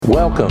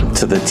Welcome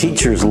to the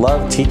Teachers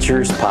Love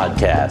Teachers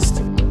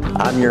podcast.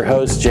 I'm your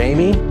host,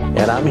 Jamie,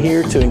 and I'm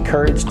here to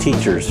encourage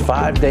teachers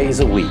 5 days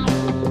a week.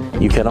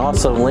 You can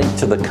also link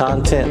to the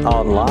content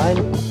online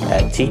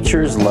at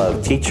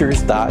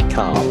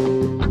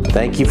teachersloveteachers.com.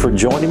 Thank you for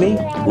joining me.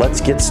 Let's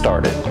get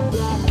started.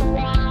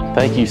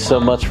 Thank you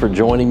so much for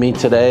joining me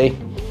today.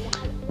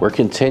 We're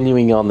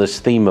continuing on this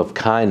theme of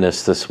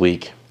kindness this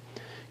week.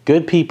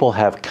 Good people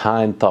have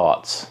kind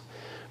thoughts,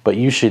 but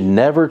you should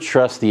never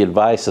trust the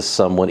advice of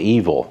someone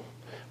evil.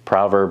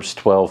 Proverbs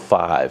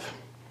 12:5.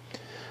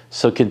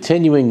 So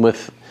continuing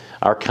with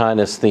our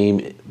kindness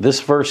theme, this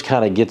verse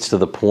kind of gets to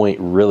the point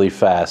really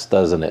fast,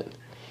 doesn't it?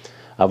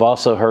 I've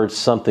also heard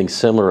something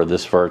similar to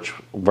this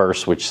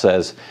verse which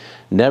says,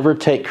 never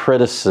take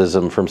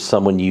criticism from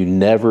someone you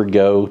never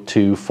go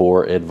to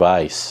for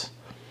advice.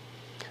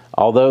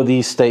 Although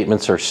these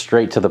statements are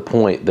straight to the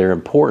point, they're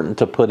important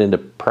to put into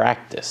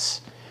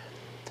practice,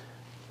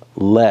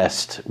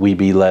 lest we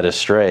be led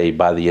astray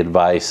by the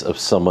advice of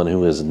someone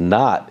who is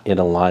not in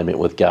alignment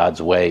with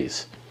God's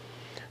ways.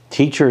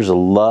 Teachers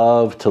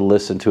love to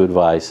listen to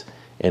advice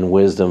and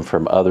wisdom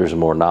from others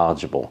more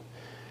knowledgeable,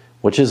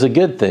 which is a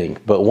good thing.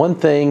 But one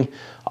thing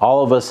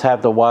all of us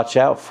have to watch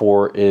out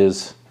for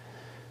is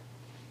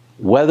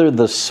whether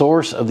the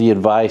source of the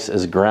advice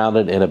is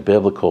grounded in a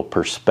biblical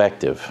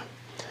perspective.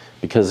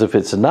 Because if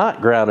it's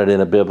not grounded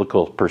in a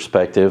biblical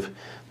perspective,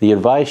 the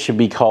advice should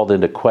be called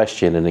into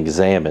question and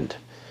examined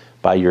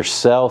by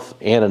yourself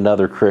and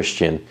another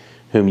Christian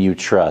whom you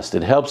trust.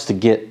 It helps to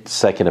get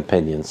second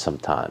opinions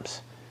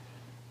sometimes.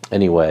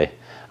 Anyway,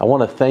 I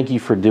want to thank you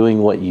for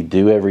doing what you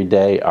do every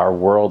day. Our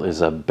world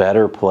is a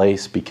better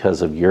place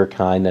because of your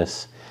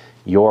kindness,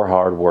 your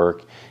hard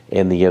work,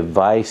 and the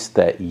advice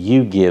that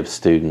you give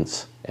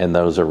students and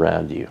those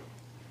around you.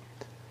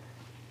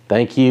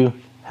 Thank you.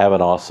 Have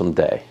an awesome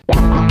day.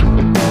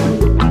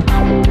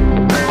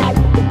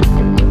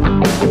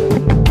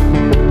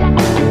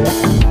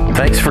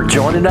 Thanks for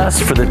joining us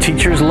for the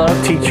Teachers Love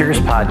Teachers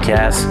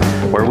podcast,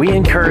 where we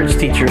encourage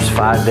teachers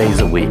 5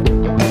 days a week.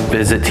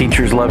 Visit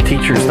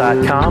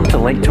teachersloveteachers.com to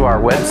link to our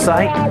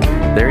website.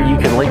 There you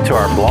can link to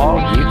our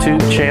blog,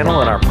 YouTube channel,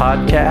 and our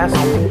podcast.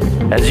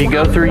 As you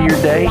go through your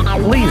day,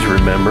 please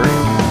remember,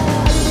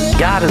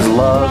 God is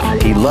love.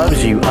 He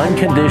loves you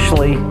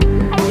unconditionally.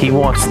 He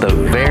wants the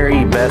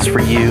very best for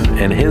you,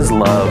 and His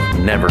love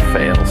never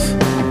fails.